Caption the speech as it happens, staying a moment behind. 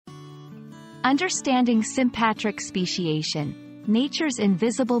Understanding Sympatric Speciation, Nature's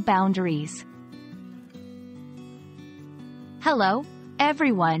Invisible Boundaries. Hello,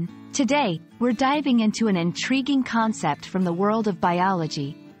 everyone. Today, we're diving into an intriguing concept from the world of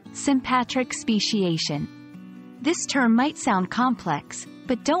biology, sympatric speciation. This term might sound complex,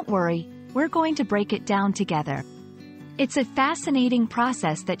 but don't worry, we're going to break it down together. It's a fascinating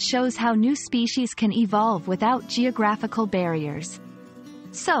process that shows how new species can evolve without geographical barriers.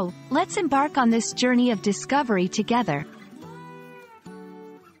 So, let's embark on this journey of discovery together.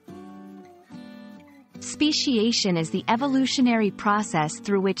 Speciation is the evolutionary process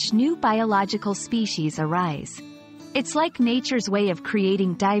through which new biological species arise. It's like nature's way of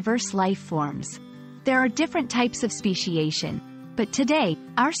creating diverse life forms. There are different types of speciation, but today,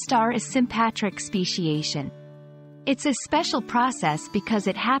 our star is sympatric speciation. It's a special process because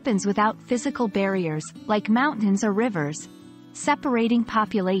it happens without physical barriers, like mountains or rivers, separating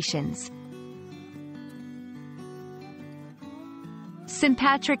populations.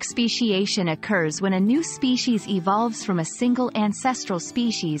 Sympatric speciation occurs when a new species evolves from a single ancestral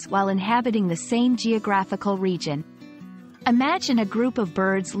species while inhabiting the same geographical region. Imagine a group of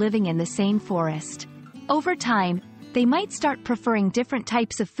birds living in the same forest. Over time, they might start preferring different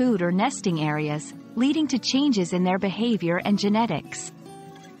types of food or nesting areas, leading to changes in their behavior and genetics.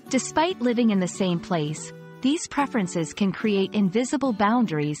 Despite living in the same place, these preferences can create invisible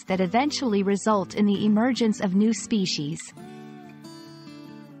boundaries that eventually result in the emergence of new species.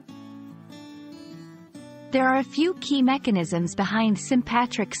 There are a few key mechanisms behind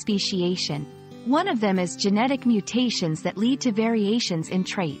sympatric speciation. One of them is genetic mutations that lead to variations in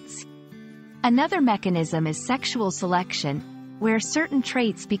traits. Another mechanism is sexual selection, where certain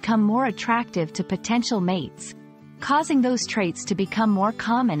traits become more attractive to potential mates, causing those traits to become more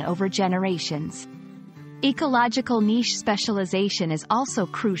common over generations. Ecological niche specialization is also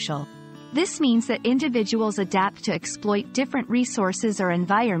crucial. This means that individuals adapt to exploit different resources or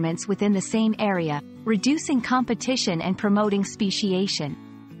environments within the same area, reducing competition and promoting speciation.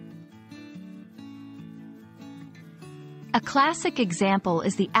 A classic example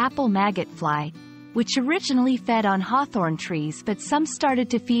is the apple maggot fly, which originally fed on hawthorn trees, but some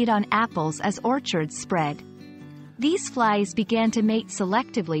started to feed on apples as orchards spread. These flies began to mate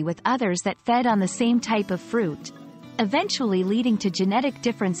selectively with others that fed on the same type of fruit, eventually leading to genetic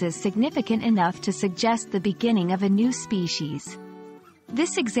differences significant enough to suggest the beginning of a new species.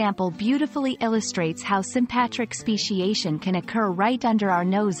 This example beautifully illustrates how sympatric speciation can occur right under our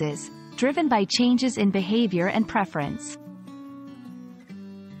noses, driven by changes in behavior and preference.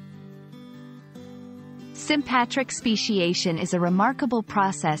 Sympatric speciation is a remarkable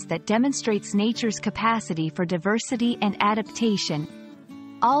process that demonstrates nature's capacity for diversity and adaptation,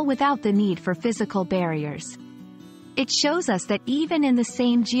 all without the need for physical barriers. It shows us that even in the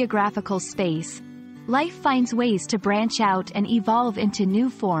same geographical space, life finds ways to branch out and evolve into new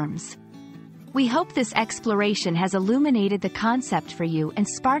forms. We hope this exploration has illuminated the concept for you and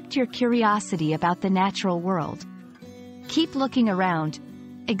sparked your curiosity about the natural world. Keep looking around.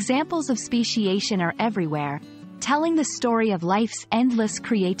 Examples of speciation are everywhere, telling the story of life's endless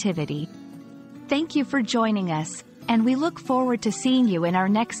creativity. Thank you for joining us, and we look forward to seeing you in our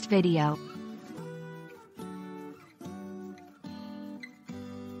next video.